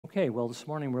Okay, well, this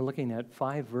morning we're looking at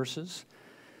 5 verses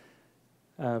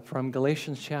from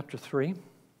Galatians chapter 3.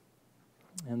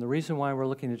 And the reason why we're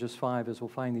looking at just 5 is we'll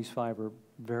find these 5 are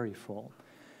very full.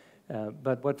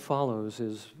 But what follows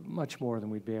is much more than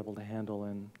we'd be able to handle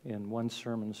in one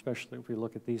sermon, especially if we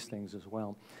look at these things as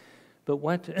well. But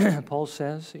what Paul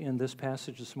says in this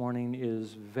passage this morning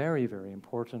is very, very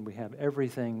important. We have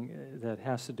everything that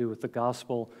has to do with the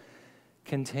gospel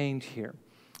contained here.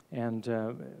 And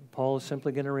Paul is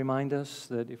simply going to remind us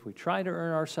that if we try to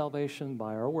earn our salvation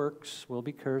by our works, we'll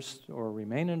be cursed or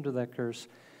remain under that curse.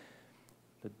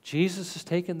 But Jesus has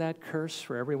taken that curse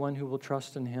for everyone who will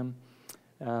trust in him.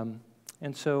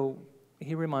 And so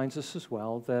he reminds us as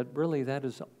well that really that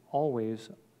has always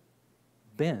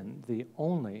been the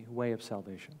only way of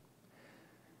salvation.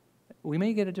 We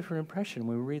may get a different impression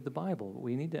when we read the Bible, but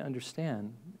we need to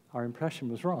understand our impression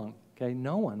was wrong. Okay?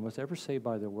 No one was ever saved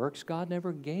by their works. God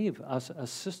never gave us a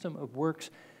system of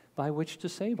works by which to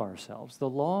save ourselves. The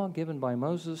law given by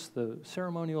Moses, the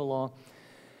ceremonial law,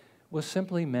 was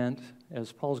simply meant,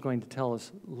 as Paul's going to tell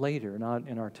us later, not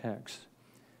in our text,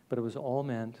 but it was all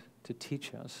meant to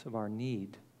teach us of our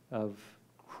need of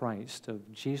Christ,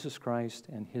 of Jesus Christ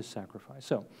and his sacrifice.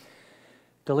 So,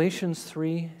 Galatians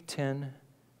 3:10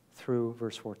 through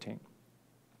verse 14.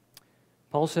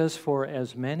 Paul says, "For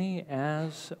as many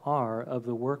as are of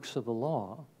the works of the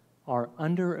law are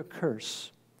under a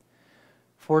curse.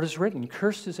 For it is written,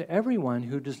 'Cursed is everyone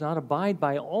who does not abide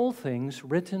by all things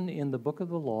written in the book of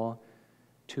the law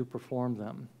to perform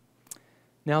them.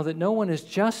 Now that no one is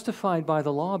justified by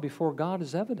the law before God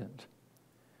is evident.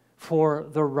 For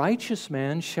the righteous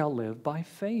man shall live by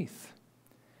faith.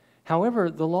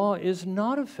 However, the law is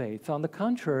not of faith. On the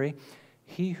contrary,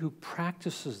 he who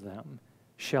practices them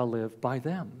shall live by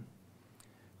them.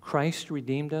 Christ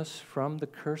redeemed us from the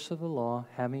curse of the law,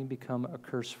 having become a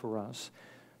curse for us.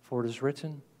 For it is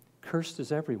written, Cursed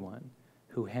is everyone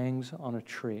who hangs on a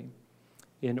tree,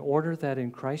 in order that in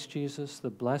Christ Jesus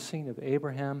the blessing of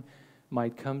Abraham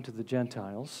might come to the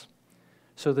Gentiles,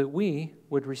 so that we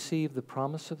would receive the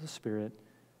promise of the Spirit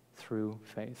through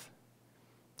faith.'"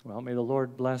 Well, may the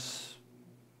Lord bless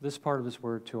this part of his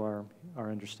word to our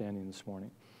understanding this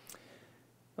morning.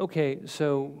 Okay,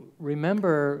 so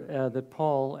remember that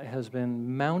Paul has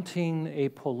been mounting a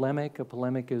polemic. A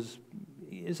polemic is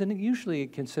usually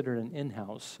considered an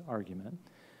in-house argument.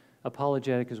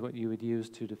 Apologetic is what you would use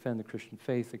to defend the Christian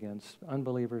faith against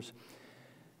unbelievers.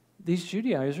 These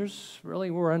Judaizers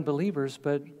really were unbelievers,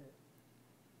 but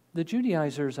the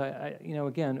Judaizers,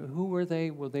 again, who were they?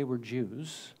 Well, they were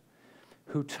Jews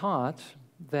who taught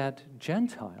that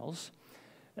Gentiles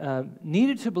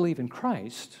needed to believe in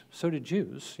Christ. So did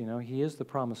Jews. He is the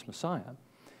promised Messiah.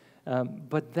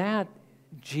 But that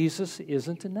Jesus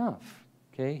isn't enough.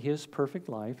 Okay, his perfect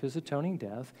life, his atoning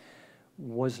death,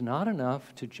 was not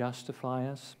enough to justify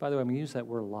us. By the way, I'm going to use that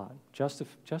word a lot.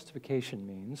 Justification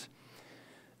means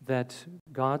that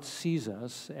God sees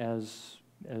us as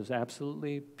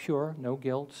absolutely pure, no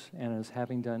guilt, and as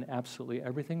having done absolutely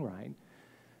everything right.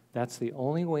 That's the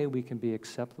only way we can be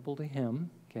acceptable to him,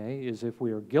 okay, is if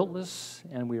we are guiltless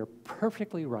and we are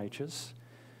perfectly righteous.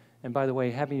 And by the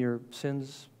way, having your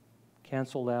sins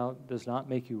canceled out does not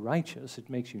make you righteous, it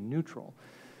makes you neutral.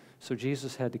 So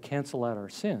Jesus had to cancel out our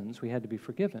sins. We had to be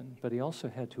forgiven, but he also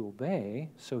had to obey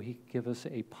so he could give us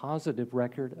a positive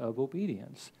record of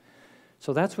obedience.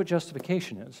 So that's what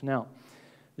justification is. Now,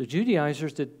 the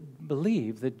Judaizers did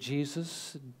believe that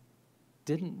Jesus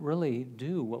didn't really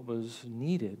do what was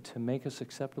needed to make us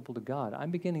acceptable to God. I'm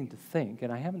beginning to think,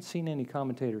 and I haven't seen any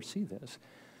commentators see this,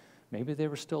 maybe they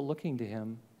were still looking to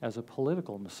him as a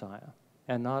political Messiah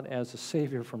and not as a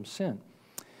Savior from sin.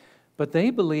 But they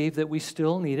believed that we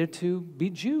still needed to be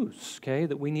Jews, okay?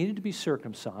 That we needed to be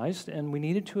circumcised and we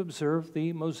needed to observe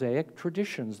the Mosaic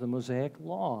traditions, the Mosaic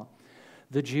law.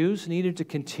 The Jews needed to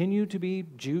continue to be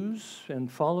Jews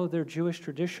and follow their Jewish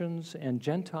traditions, and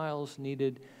Gentiles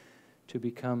needed to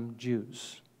become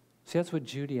Jews. See, that's what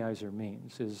Judaizer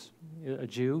means, is a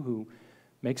Jew who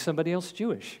makes somebody else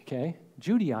Jewish, okay?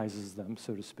 Judaizes them,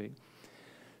 so to speak.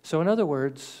 So in other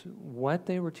words, what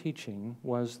they were teaching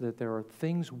was that there are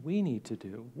things we need to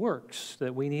do, works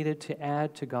that we needed to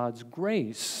add to God's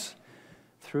grace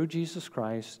through Jesus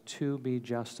Christ to be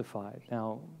justified.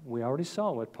 Now, we already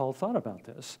saw what Paul thought about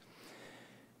this.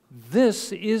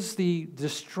 This is the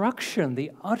destruction,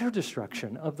 the utter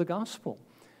destruction of the gospel.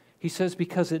 He says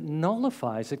because it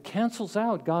nullifies, it cancels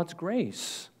out God's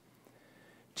grace.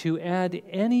 To add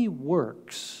any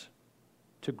works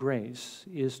to grace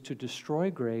is to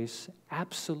destroy grace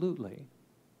absolutely.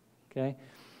 Okay?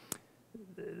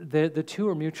 The two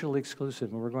are mutually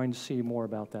exclusive, and we're going to see more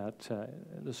about that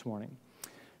this morning.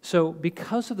 So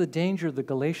because of the danger the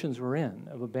Galatians were in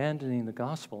of abandoning the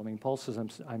gospel, I mean, Paul says,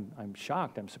 I'm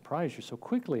shocked, I'm surprised you're so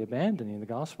quickly abandoning the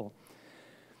gospel.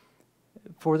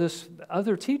 For this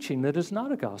other teaching that is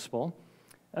not a gospel,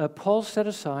 Paul set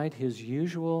aside his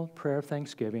usual prayer of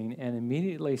thanksgiving and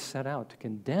immediately set out to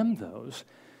condemn those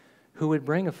who would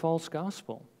bring a false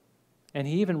gospel. And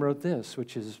he even wrote this,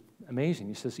 which is amazing.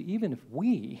 He says, even if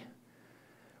we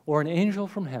or an angel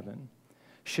from heaven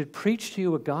should preach to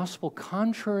you a gospel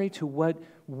contrary to what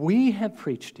we have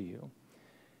preached to you,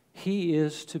 he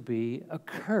is to be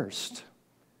accursed.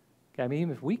 I mean,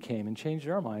 even if we came and changed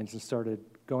our minds and started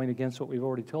going against what we've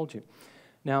already told you.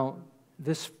 Now,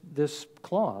 this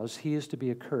clause, he is to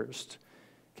be accursed,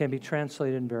 can be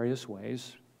translated in various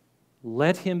ways.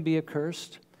 Let him be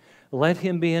accursed. Let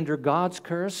him be under God's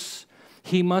curse.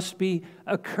 He must be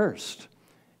accursed.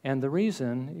 And the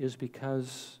reason is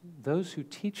because those who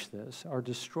teach this are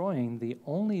destroying the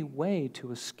only way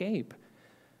to escape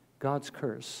God's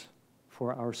curse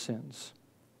for our sins,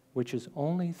 which is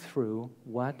only through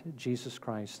what Jesus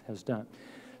Christ has done.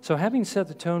 So having set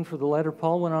the tone for the letter,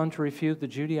 Paul went on to refute the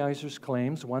Judaizers'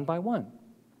 claims one by one.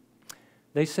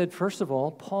 They said, first of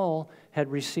all, Paul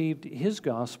had received his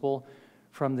gospel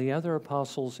from the other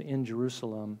apostles in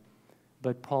Jerusalem,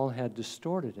 but Paul had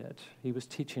distorted it. He was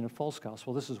teaching a false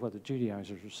gospel. This is what the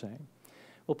Judaizers were saying.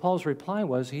 Well, Paul's reply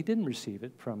was he didn't receive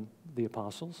it from the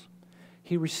apostles.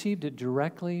 He received it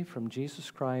directly from Jesus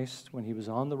Christ when he was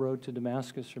on the road to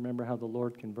Damascus. Remember how the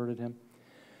Lord converted him?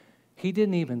 He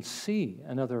didn't even see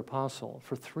another apostle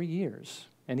for 3 years.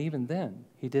 And even then,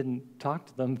 he didn't talk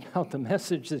to them about the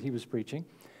message that he was preaching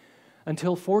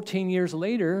until 14 years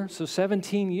later, so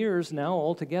 17 years now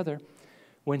altogether,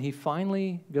 when he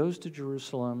finally goes to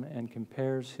Jerusalem and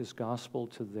compares his gospel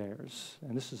to theirs.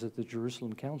 And this is at the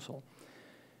Jerusalem Council.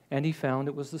 And he found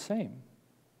it was the same.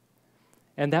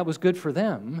 And that was good for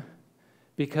them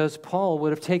because Paul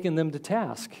would have taken them to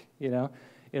task, you know.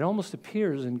 It almost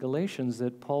appears in Galatians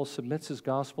that Paul submits his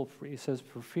gospel, he says,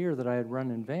 for fear that I had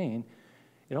run in vain.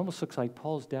 It almost looks like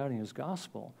Paul's doubting his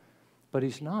gospel, but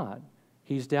he's not.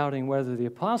 He's doubting whether the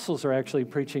apostles are actually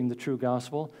preaching the true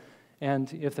gospel,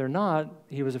 and if they're not,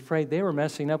 he was afraid they were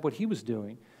messing up what he was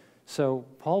doing. So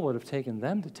Paul would have taken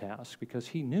them to task because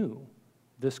he knew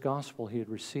this gospel he had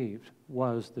received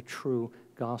was the true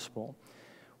gospel.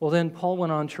 Well, then Paul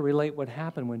went on to relate what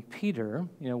happened when Peter,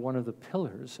 one of the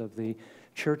pillars of the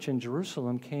church in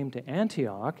Jerusalem, came to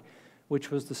Antioch, which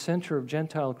was the center of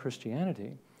Gentile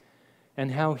Christianity,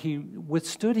 and how he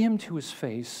withstood him to his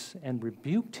face and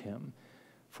rebuked him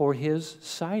for his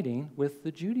siding with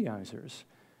the Judaizers,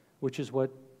 which is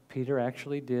what Peter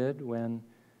actually did when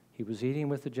he was eating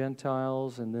with the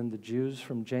Gentiles, and then the Jews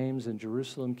from James in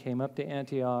Jerusalem came up to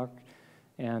Antioch,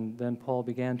 and then Paul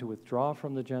began to withdraw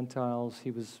from the Gentiles. He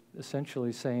was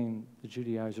essentially saying the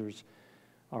Judaizers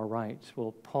are right.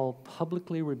 Well, Paul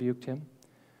publicly rebuked him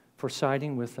for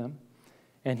siding with them.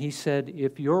 And he said,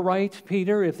 if you're right,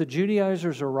 Peter, if the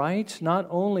Judaizers are right, not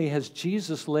only has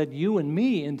Jesus led you and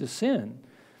me into sin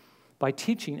by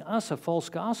teaching us a false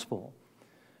gospel,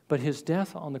 but his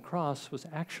death on the cross was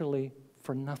actually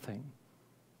for nothing.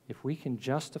 If we can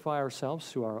justify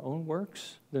ourselves through our own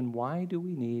works, then why do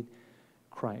we need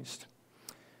Christ?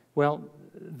 Well,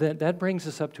 that brings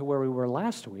us up to where we were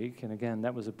last week, and again,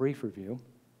 that was a brief review,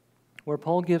 where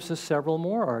Paul gives us several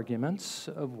more arguments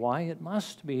of why it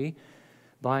must be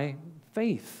by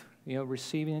faith.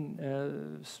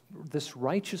 Receiving this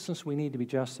righteousness we need to be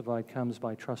justified comes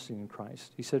by trusting in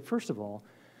Christ. He said, first of all,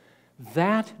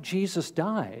 that Jesus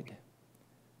died,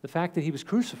 the fact that he was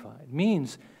crucified,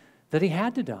 means that he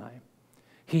had to die.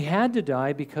 He had to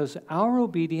die because our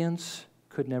obedience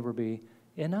could never be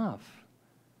enough.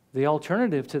 The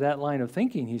alternative to that line of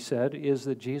thinking, he said, is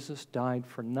that Jesus died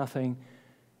for nothing,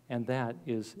 and that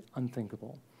is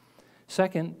unthinkable.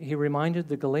 Second, he reminded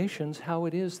the Galatians how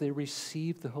it is they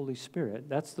received the Holy Spirit.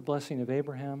 That's the blessing of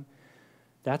Abraham.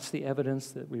 That's the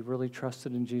evidence that we really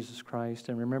trusted in Jesus Christ.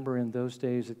 And remember, in those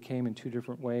days, it came in two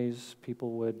different ways.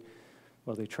 People would,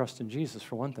 they trust in Jesus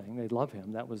for one thing. They'd love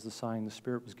him. That was the sign the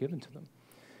Spirit was given to them.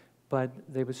 But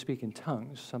they would speak in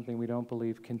tongues, something we don't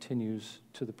believe continues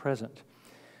to the present.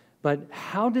 But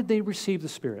how did they receive the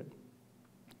Spirit?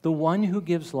 The one who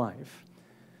gives life,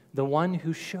 the one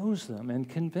who shows them and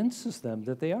convinces them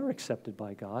that they are accepted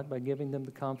by God by giving them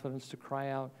the confidence to cry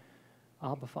out,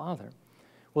 Abba, Father.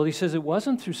 Well, he says it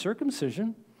wasn't through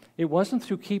circumcision. It wasn't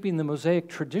through keeping the Mosaic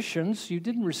traditions. You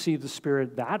didn't receive the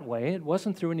Spirit that way. It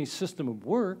wasn't through any system of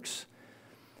works,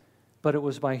 but it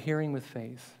was by hearing with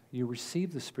faith. You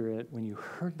received the Spirit when you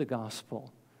heard the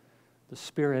gospel. The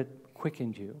Spirit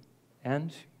quickened you,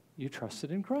 and you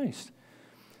trusted in Christ.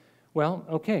 Well,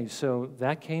 okay, so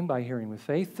that came by hearing with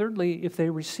faith. Thirdly, if they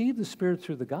received the Spirit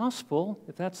through the gospel,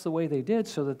 if that's the way they did,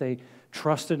 so that they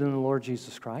trusted in the Lord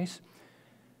Jesus Christ,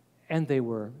 and they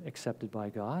were accepted by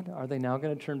God, are they now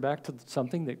going to turn back to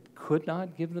something that could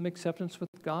not give them acceptance with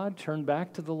God, turn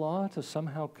back to the law to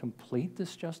somehow complete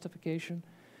this justification?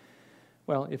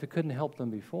 Well, if it couldn't help them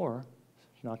before,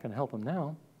 it's not going to help them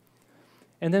now.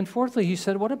 And then fourthly, he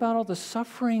said, what about all the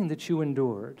suffering that you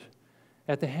endured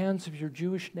at the hands of your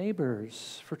Jewish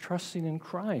neighbors for trusting in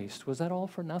Christ? Was that all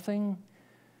for nothing?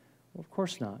 Well, of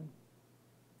course not.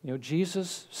 You know,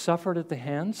 Jesus suffered at the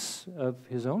hands of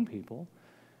his own people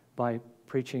by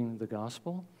preaching the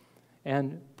gospel.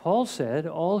 And Paul said,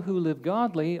 all who live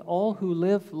godly, all who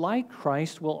live like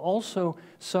Christ will also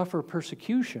suffer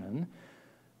persecution.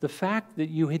 The fact that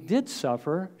you did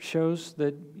suffer shows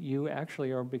that you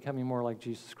actually are becoming more like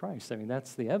Jesus Christ. I mean,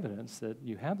 that's the evidence that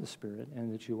you have the Spirit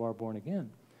and that you are born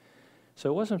again. So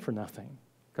it wasn't for nothing.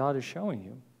 God is showing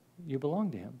you. You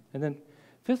belong to him. And then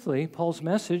fifthly, Paul's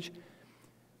message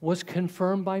was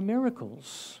confirmed by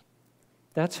miracles.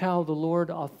 That's how the Lord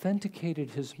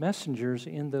authenticated his messengers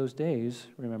in those days,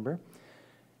 remember?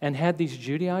 And had these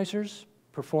Judaizers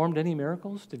performed any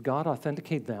miracles? Did God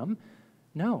authenticate them?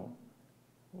 No.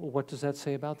 What does that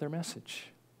say about their message?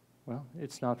 Well,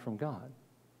 it's not from God.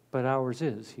 But ours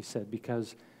is, he said,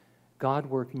 because God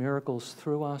worked miracles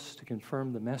through us to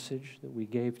confirm the message that we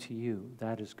gave to you.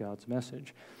 That is God's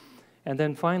message. And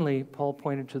then finally, Paul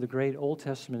pointed to the great Old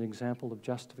Testament example of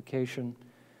justification,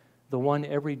 the one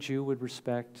every Jew would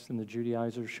respect, and the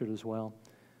Judaizers should as well,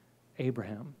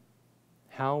 Abraham.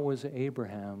 How was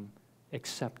Abraham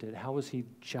accepted? How was he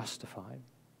justified?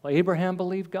 Well, Abraham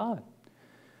believed God.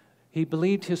 He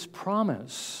believed his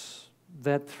promise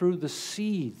that through the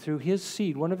seed, through his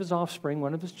seed, one of his offspring,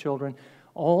 one of his children,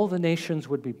 all the nations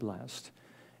would be blessed.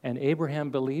 And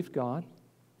Abraham believed God,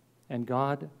 and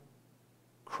God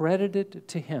credited it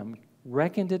to him,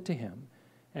 reckoned it to him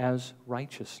as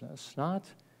righteousness, not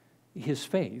his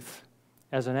faith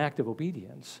as an act of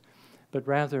obedience, but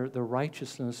rather the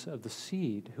righteousness of the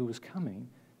seed who was coming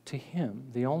to him,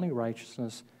 the only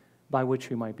righteousness by which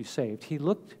we might be saved. He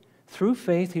looked through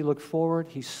faith, he looked forward,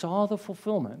 he saw the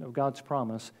fulfillment of God's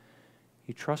promise,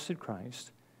 he trusted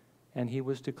Christ, and he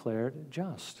was declared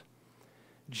just.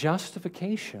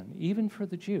 Justification, even for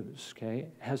the Jews, okay,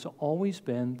 has always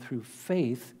been through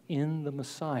faith in the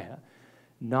Messiah,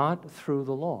 not through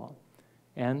the law.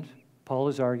 And Paul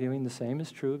is arguing the same is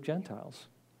true of Gentiles.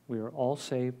 We are all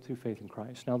saved through faith in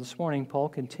Christ. Now this morning, Paul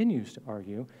continues to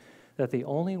argue that the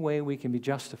only way we can be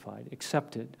justified,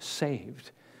 accepted,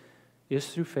 saved, is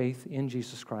through faith in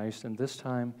Jesus Christ. And this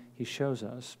time he shows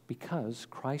us because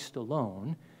Christ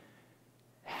alone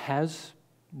has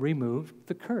removed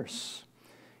the curse.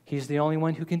 He's the only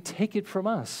one who can take it from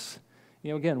us.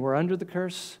 You know, again, we're under the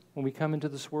curse when we come into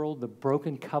this world, the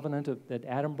broken covenant that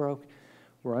Adam broke.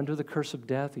 We're under the curse of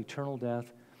death, eternal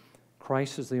death.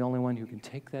 Christ is the only one who can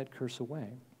take that curse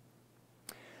away.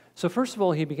 So first of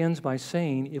all, he begins by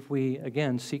saying, if we,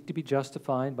 again, seek to be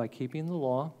justified by keeping the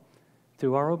law,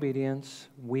 through our obedience,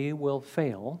 we will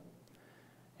fail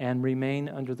and remain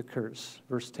under the curse.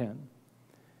 Verse 10.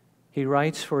 He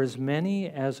writes, for as many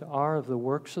as are of the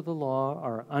works of the law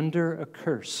are under a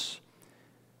curse.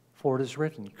 For it is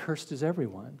written, cursed is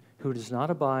everyone who does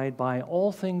not abide by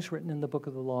all things written in the book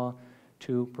of the law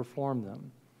to perform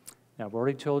them. Now, I've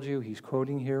already told you, he's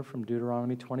quoting here from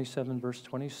Deuteronomy 27, verse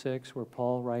 26, where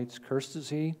Paul writes, cursed is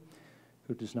he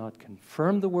who does not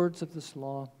confirm the words of this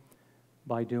law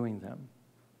by doing them.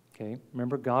 Okay,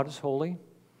 remember, God is holy.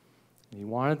 He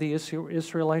wanted the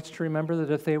Israelites to remember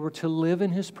that if they were to live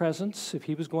in his presence, if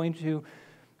he was going to,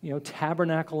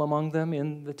 tabernacle among them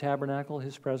in the tabernacle,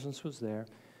 his presence was there,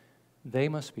 they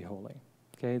must be holy.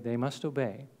 Okay, they must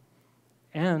obey.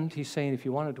 And he's saying if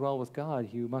you want to dwell with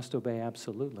God, you must obey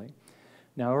absolutely.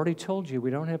 Now, I already told you we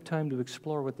don't have time to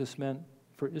explore what this meant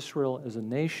for Israel as a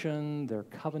nation, their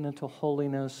covenantal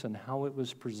holiness, and how it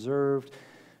was preserved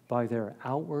by their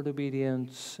outward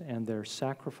obedience and their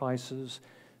sacrifices,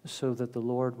 so that the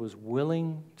Lord was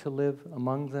willing to live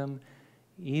among them,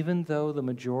 even though the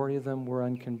majority of them were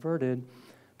unconverted.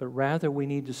 But rather, we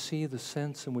need to see the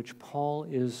sense in which Paul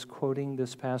is quoting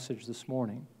this passage this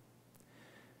morning.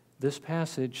 This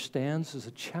passage stands as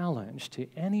a challenge to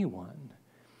anyone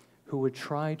who would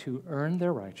try to earn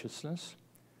their righteousness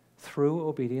through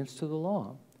obedience to the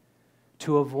law.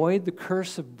 To avoid the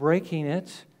curse of breaking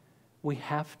it, we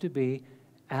have to be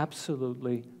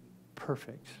absolutely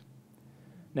perfect.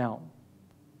 Now,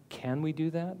 can we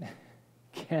do that?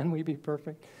 Can we be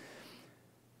perfect?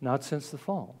 Not since the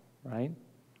fall, right?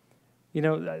 You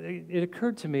know, it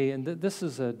occurred to me, and this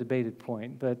is a debated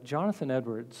point, but Jonathan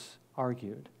Edwards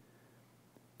argued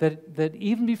that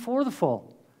even before the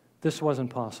fall, this wasn't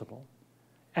possible.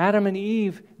 Adam and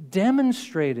Eve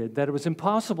demonstrated that it was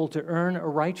impossible to earn a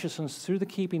righteousness through the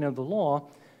keeping of the law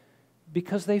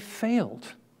because they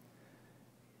failed.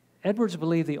 Edwards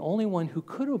believed the only one who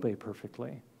could obey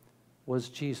perfectly was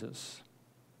Jesus.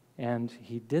 And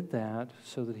he did that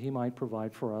so that he might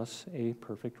provide for us a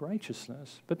perfect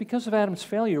righteousness. But because of Adam's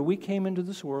failure, we came into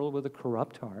this world with a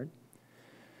corrupt heart.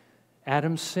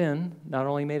 Adam's sin not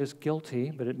only made us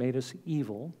guilty, but it made us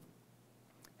evil.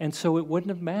 And so it wouldn't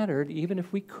have mattered even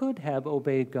if we could have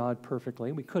obeyed God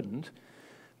perfectly. We couldn't.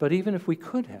 But even if we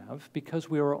could have, because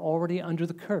we were already under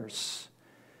the curse,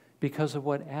 because of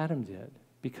what Adam did,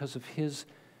 because of his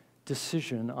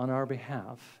decision on our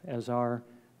behalf as our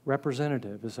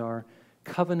representative, as our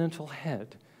covenantal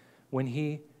head. When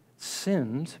he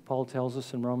sinned, Paul tells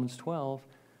us in Romans 12,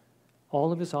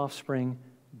 all of his offspring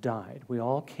died. We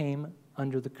all came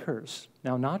under the curse.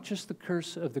 Now, not just the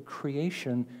curse of the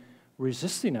creation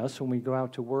resisting us when we go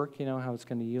out to work, you know, how it's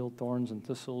going to yield thorns and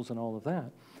thistles and all of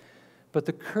that, but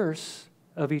the curse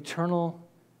of eternal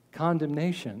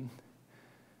condemnation,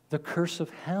 the curse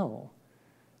of hell.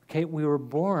 Okay, we were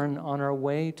born on our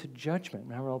way to judgment.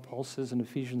 Remember how Paul says in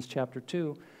Ephesians chapter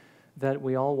 2 that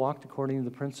we all walked according to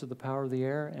the prince of the power of the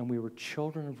air, and we were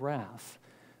children of wrath.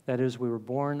 That is, we were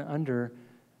born under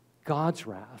God's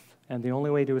wrath, and the only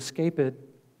way to escape it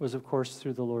was, of course,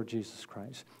 through the Lord Jesus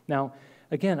Christ. Now,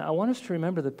 again, I want us to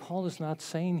remember that Paul is not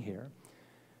saying here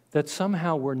that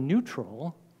somehow we're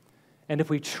neutral, and if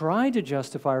we try to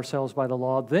justify ourselves by the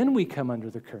law, then we come under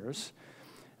the curse.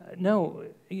 No,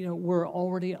 you know, we're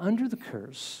already under the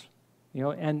curse, you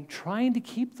know, and trying to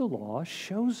keep the law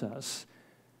shows us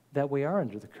that we are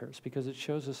under the curse because it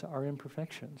shows us our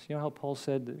imperfections. You know how Paul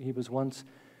said that he was once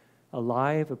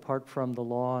alive apart from the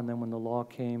law, and then when the law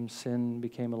came, sin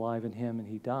became alive in him and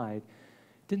he died.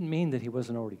 It didn't mean that he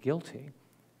wasn't already guilty.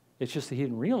 It's just that he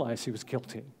didn't realize he was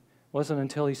guilty. It wasn't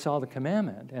until he saw the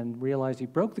commandment and realized he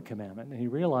broke the commandment, and he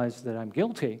realized that I'm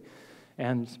guilty,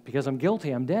 and because I'm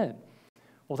guilty, I'm dead.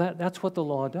 Well, that's what the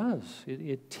law does.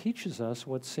 It teaches us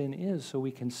what sin is so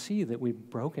we can see that we've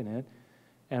broken it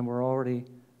and we're already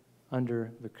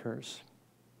under the curse.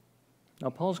 Now,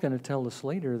 Paul's going to tell us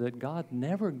later that God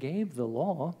never gave the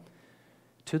law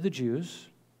to the Jews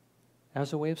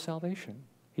as a way of salvation.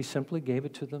 He simply gave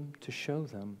it to them to show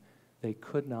them they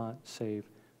could not save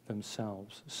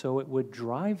themselves. So it would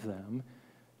drive them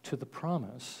to the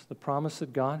promise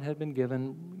that God had been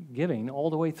giving all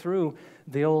the way through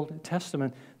the Old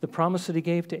Testament, the promise that he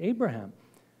gave to Abraham,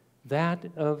 that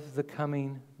of the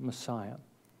coming Messiah.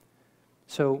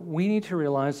 So we need to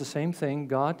realize the same thing.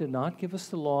 God did not give us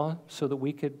the law so that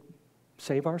we could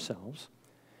save ourselves.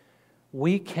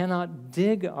 We cannot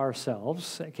dig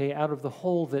ourselves, okay, out of the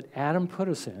hole that Adam put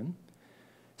us in.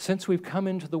 Since we've come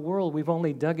into the world, we've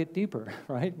only dug it deeper,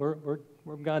 right?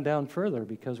 We've gone down further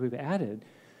because we've added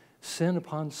sin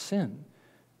upon sin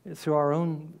through our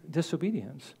own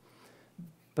disobedience.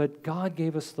 But God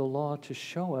gave us the law to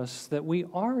show us that we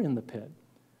are in the pit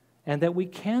and that we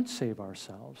can't save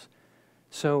ourselves.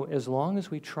 So as long as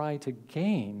we try to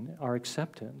gain our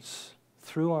acceptance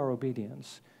through our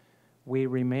obedience, we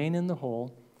remain in the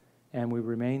hole and we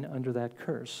remain under that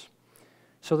curse.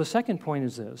 So the second point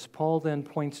is this. Paul then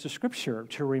points to Scripture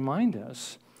to remind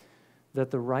us that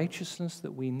the righteousness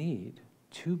that we need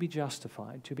to be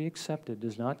justified, to be accepted,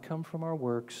 does not come from our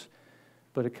works,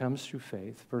 but it comes through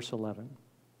faith. Verse 11.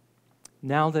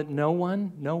 Now that no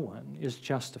one is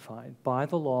justified by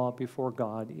the law before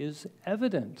God is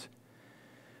evident.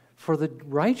 For the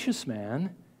righteous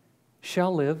man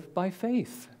shall live by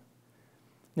faith.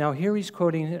 Now here he's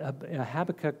quoting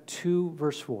Habakkuk 2,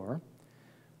 verse 4,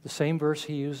 the same verse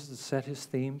he used to set his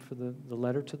theme for the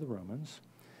letter to the Romans,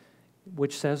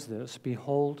 which says this,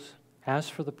 Behold, as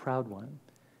for the proud one,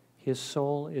 his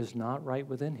soul is not right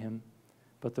within him,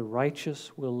 but the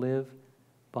righteous will live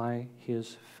by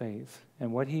his faith.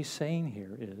 And what he's saying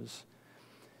here is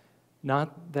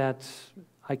not that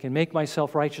I can make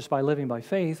myself righteous by living by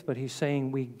faith, but he's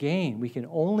saying we can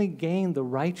only gain the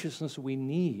righteousness we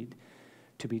need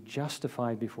to be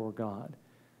justified before God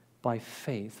by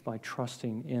faith, by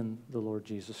trusting in the Lord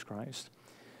Jesus Christ.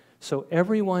 So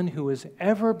everyone who has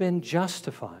ever been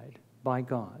justified by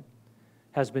God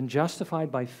has been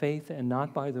justified by faith and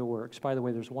not by their works. By the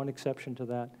way, there's one exception to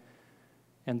that,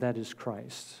 and that is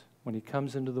Christ. When he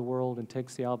comes into the world and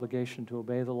takes the obligation to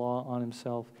obey the law on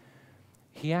himself,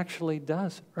 he actually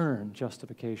does earn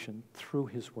justification through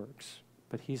his works,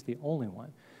 but he's the only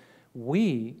one.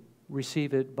 We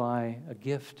receive it by a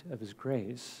gift of his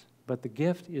grace, but the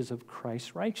gift is of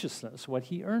Christ's righteousness, what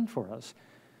he earned for us,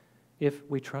 if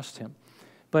we trust him.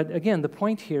 But again, the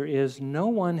point here is no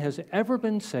one has ever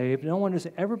been saved, no one has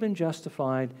ever been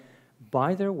justified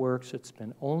by their works. It's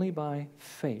been only by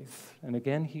faith. And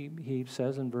again, he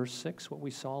says in verse 6, what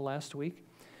we saw last week,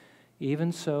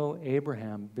 even so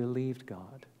Abraham believed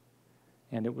God,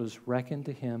 and it was reckoned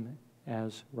to him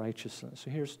as righteousness.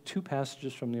 So here's two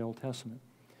passages from the Old Testament.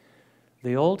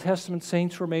 The Old Testament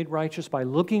saints were made righteous by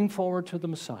looking forward to the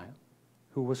Messiah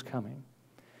who was coming.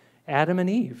 Adam and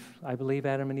Eve, I believe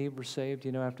Adam and Eve were saved,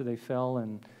 after they fell,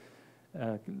 and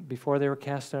before they were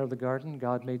cast out of the garden,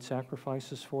 God made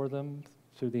sacrifices for them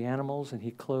through the animals, and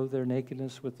he clothed their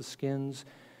nakedness with the skins.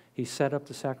 He set up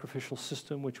the sacrificial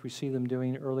system, which we see them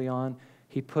doing early on.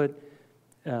 He put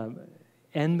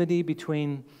enmity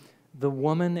between the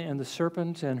woman and the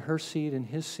serpent and her seed and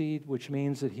his seed, which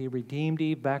means that he redeemed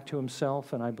Eve back to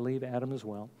himself, and I believe Adam as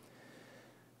well.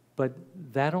 But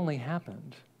that only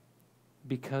happened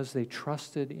because they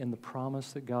trusted in the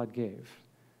promise that God gave,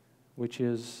 which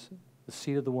is the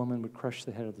seed of the woman would crush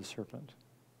the head of the serpent.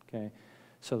 Okay?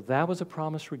 So that was a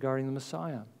promise regarding the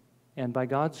Messiah. And by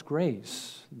God's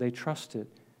grace, they trusted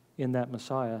in that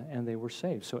Messiah and they were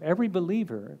saved. So every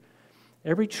believer,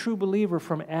 every true believer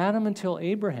from Adam until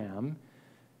Abraham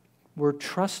were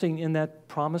trusting in that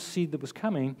promised seed that was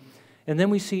coming. And then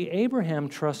we see Abraham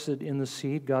trusted in the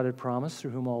seed God had promised,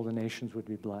 through whom all the nations would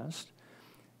be blessed.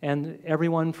 And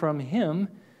everyone from him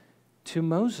to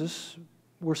Moses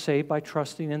were saved by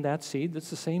trusting in that seed. That's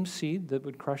the same seed that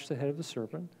would crush the head of the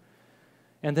serpent.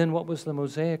 And then what was the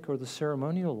Mosaic or the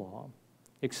ceremonial law,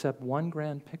 except one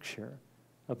grand picture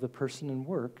of the person and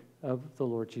work of the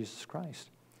Lord Jesus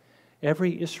Christ?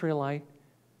 Every Israelite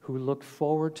who looked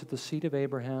forward to the seed of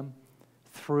Abraham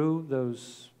through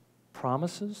those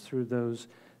promises, through those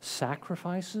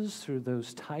sacrifices, through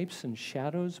those types and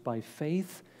shadows by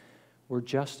faith, were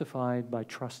justified by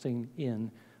trusting in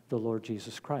the Lord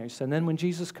Jesus Christ. And then when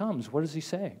Jesus comes, what does he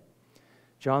say?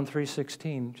 John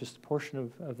 3:16, just a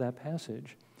portion of that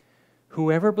passage.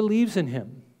 Whoever believes in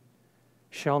him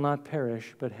shall not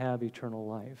perish, but have eternal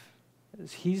life.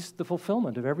 He's the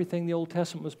fulfillment of everything the Old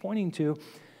Testament was pointing to.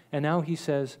 And now he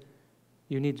says,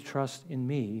 you need to trust in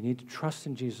me. You need to trust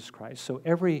in Jesus Christ. So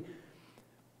every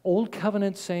Old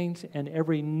Covenant saint and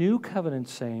every New Covenant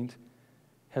saint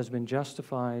has been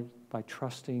justified by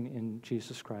trusting in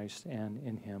Jesus Christ and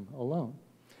in him alone.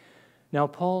 Now,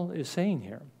 Paul is saying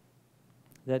here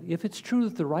that if it's true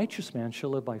that the righteous man shall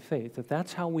live by faith, that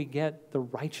that's how we get the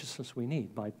righteousness we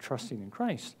need, by trusting in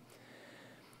Christ.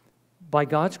 By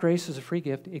God's grace as a free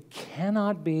gift, it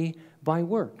cannot be by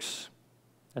works.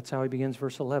 That's how he begins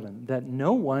verse 11, that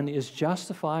no one is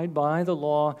justified by the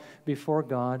law before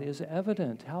God is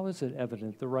evident. How is it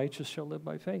evident? The righteous shall live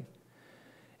by faith.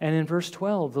 And in verse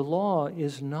 12, the law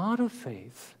is not of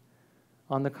faith.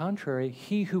 On the contrary,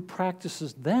 he who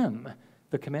practices them,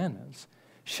 the commandments,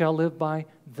 shall live by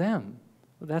them.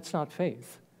 That's not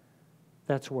faith.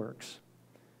 That's works.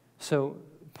 So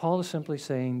Paul is simply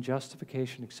saying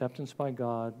justification, acceptance by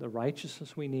God, the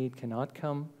righteousness we need cannot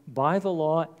come by the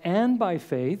law and by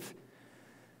faith.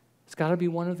 It's got to be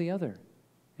one or the other.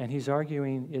 And he's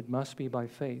arguing it must be by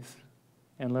faith.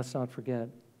 And let's not forget,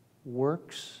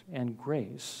 works and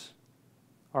grace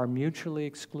are mutually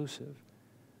exclusive.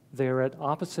 They are at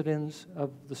opposite ends of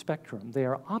the spectrum. They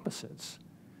are opposites.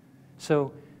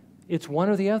 So it's one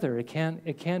or the other. It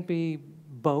can't be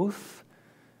both,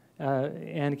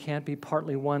 and it can't be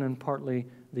partly one and partly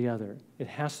the other. It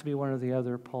has to be one or the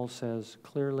other. Paul says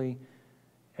clearly,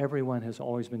 everyone has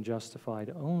always been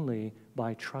justified only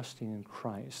by trusting in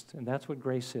Christ. And that's what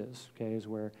grace is, okay, is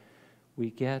where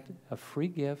we get a free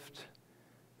gift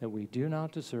that we do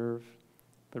not deserve,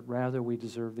 but rather we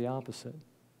deserve the opposite.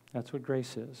 That's what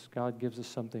grace is. God gives us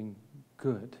something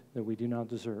good that we do not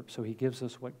deserve. So he gives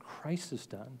us what Christ has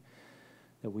done,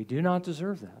 that we do not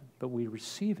deserve that, but we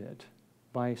receive it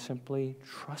by simply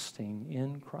trusting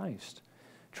in Christ,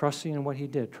 trusting in what he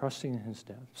did, trusting in his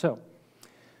death. So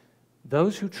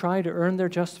those who try to earn their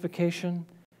justification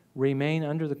remain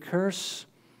under the curse,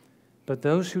 but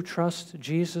those who trust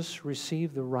Jesus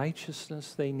receive the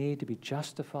righteousness they need to be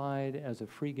justified as a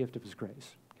free gift of his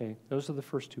grace. Okay, those are the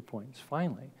first 2 points.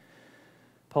 Finally,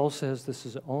 Paul says this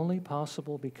is only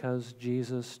possible because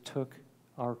Jesus took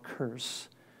our curse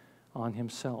on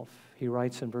himself. He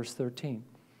writes in verse 13,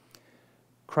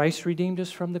 Christ redeemed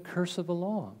us from the curse of the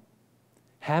law,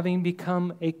 having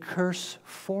become a curse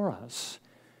for us.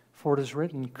 For it is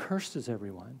written, cursed is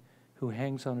everyone who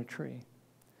hangs on a tree.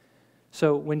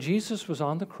 So when Jesus was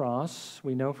on the cross,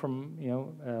 we know from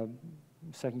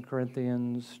 2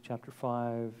 Corinthians chapter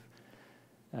 5,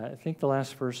 I think the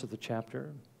last verse of the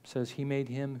chapter says, He made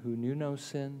him who knew no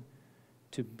sin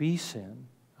to be sin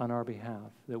on our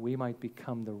behalf, that we might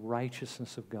become the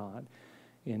righteousness of God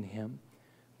in him.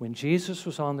 When Jesus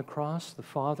was on the cross, the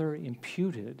Father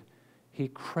imputed, He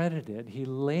credited, He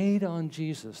laid on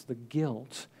Jesus the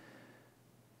guilt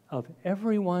of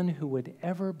everyone who would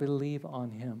ever believe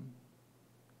on him.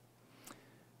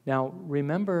 Now,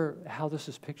 remember how this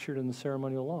is pictured in the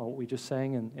ceremonial law. We just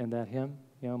sang in that hymn,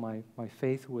 my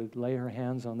faith would lay her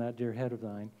hands on that dear head of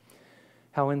thine.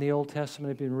 How in the Old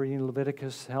Testament, I've been reading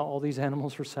Leviticus, how all these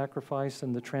animals were sacrificed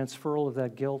and the transferal of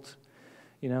that guilt,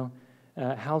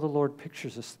 how the Lord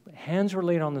pictures this. Hands were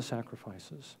laid on the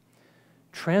sacrifices,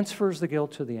 transfers the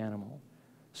guilt to the animal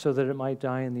so that it might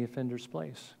die in the offender's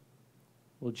place.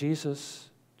 Well, Jesus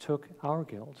took our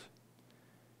guilt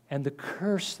and the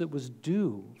curse that was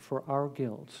due for our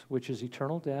guilt, which is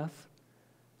eternal death,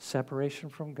 separation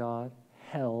from God,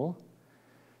 hell,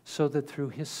 so that through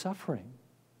his suffering,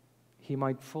 he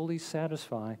might fully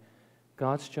satisfy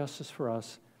God's justice for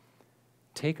us,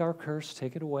 take our curse,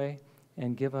 take it away,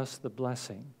 and give us the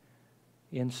blessing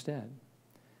instead.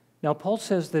 Now, Paul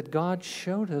says that God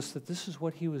showed us that this is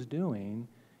what he was doing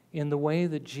in the way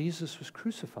that Jesus was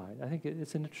crucified. I think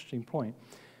it's an interesting point.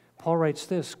 Paul writes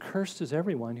this, cursed is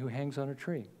everyone who hangs on a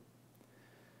tree.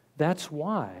 That's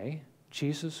why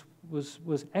Jesus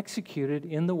was executed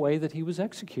in the way that he was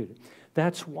executed.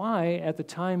 That's why at the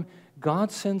time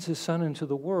God sends his son into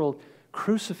the world,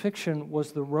 crucifixion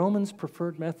was the Romans'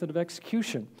 preferred method of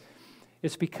execution.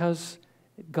 It's because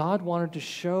God wanted to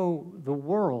show the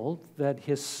world that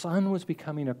his son was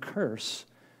becoming a curse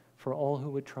for all who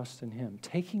would trust in him,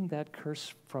 taking that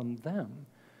curse from them,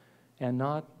 and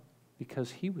not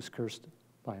because he was cursed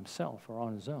by himself or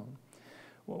on his own.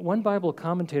 One Bible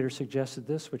commentator suggested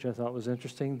this, which I thought was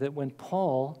interesting, that when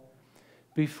Paul,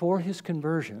 before his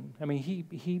conversion,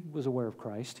 he was aware of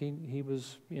Christ. He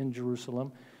was in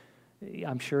Jerusalem.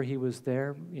 I'm sure he was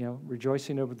there,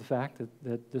 rejoicing over the fact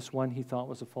that this one he thought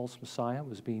was a false Messiah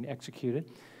was being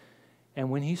executed. And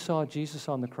when he saw Jesus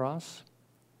on the cross,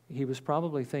 he was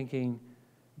probably thinking,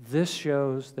 this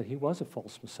shows that he was a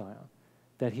false Messiah,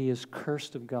 that he is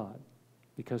cursed of God,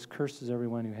 because cursed is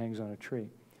everyone who hangs on a tree.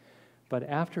 But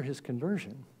after his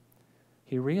conversion,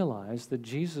 he realized that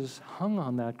Jesus hung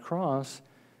on that cross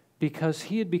because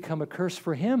he had become a curse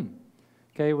for him.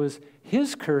 Okay, it was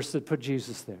his curse that put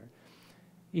Jesus there.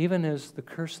 Even as the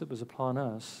curse that was upon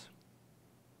us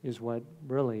is what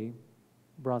really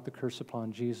brought the curse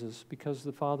upon Jesus, because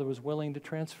the Father was willing to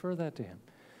transfer that to him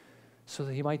so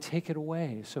that he might take it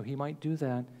away, so he might do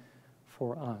that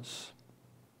for us.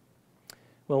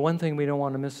 Well, one thing we don't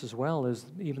want to miss as well is,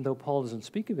 even though Paul doesn't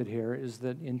speak of it here, is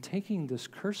that in taking this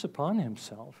curse upon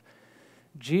himself,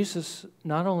 Jesus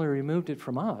not only removed it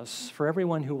from us, for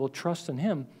everyone who will trust in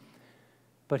him,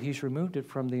 but he's removed it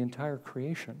from the entire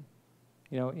creation.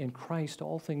 In Christ,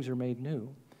 all things are made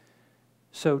new.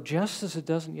 So just as it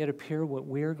doesn't yet appear what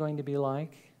we're going to be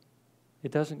like,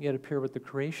 it doesn't yet appear what the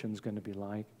creation is going to be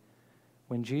like,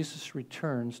 when Jesus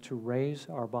returns to raise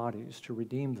our bodies, to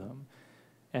redeem them,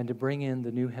 and to bring in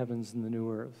the new heavens and the new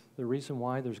earth. The reason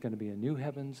why there's going to be a new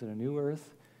heavens and a new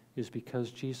earth is because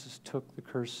Jesus took the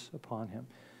curse upon him.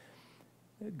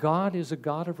 God is a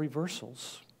God of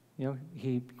reversals.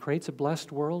 He creates a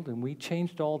blessed world, and we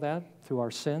changed all that through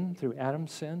our sin, through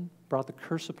Adam's sin, brought the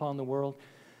curse upon the world.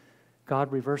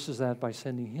 God reverses that by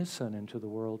sending his son into the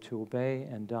world to obey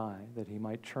and die, that he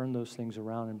might turn those things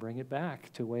around and bring it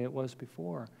back to the way it was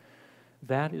before.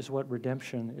 That is what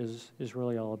redemption is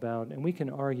really all about. And we can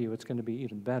argue it's going to be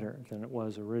even better than it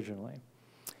was originally.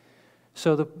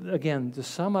 So again, to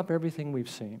sum up everything we've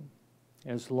seen,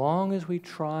 as long as we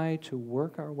try to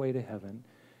work our way to heaven,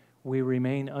 we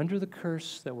remain under the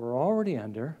curse that we're already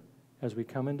under as we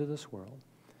come into this world.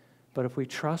 But if we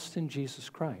trust in Jesus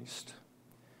Christ,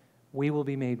 we will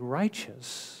be made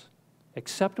righteous,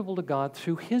 acceptable to God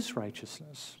through his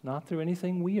righteousness, not through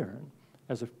anything we earn,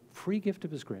 as a free gift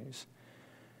of his grace.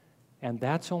 And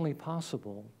that's only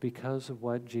possible because of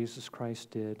what Jesus Christ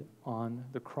did on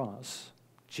the cross.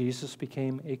 Jesus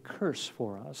became a curse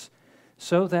for us,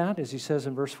 so that, as he says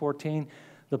in verse 14,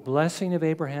 the blessing of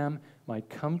Abraham might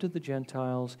come to the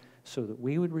Gentiles so that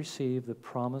we would receive the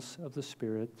promise of the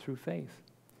Spirit through faith.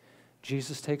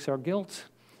 Jesus takes our guilt,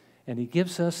 and he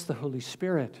gives us the Holy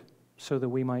Spirit so that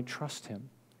we might trust him,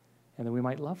 and that we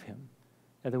might love him,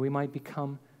 and that we might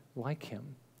become like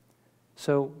him.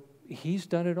 So he's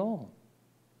done it all.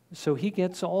 So he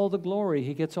gets all the glory.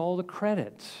 He gets all the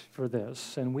credit for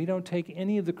this. And we don't take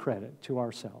any of the credit to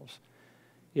ourselves.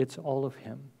 It's all of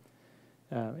him.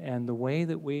 And the way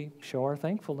that we show our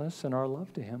thankfulness and our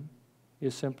love to him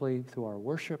is simply through our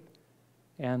worship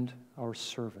and our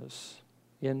service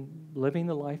in living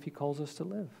the life he calls us to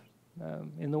live,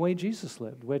 in the way Jesus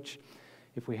lived, which,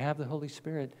 if we have the Holy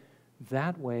Spirit,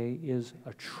 that way is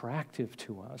attractive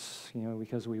to us,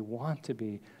 because we want to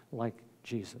be like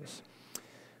Jesus.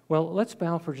 Well, let's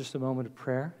bow for just a moment of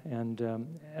prayer, and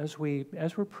as we're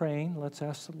praying, let's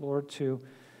ask the Lord to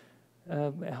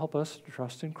help us to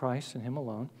trust in Christ and him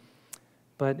alone.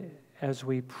 But as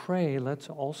we pray, let's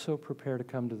also prepare to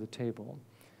come to the table.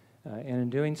 And in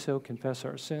doing so, confess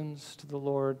our sins to the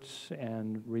Lord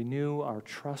and renew our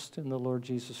trust in the Lord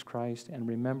Jesus Christ, and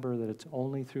remember that it's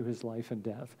only through his life and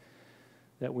death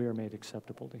that we are made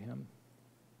acceptable to him.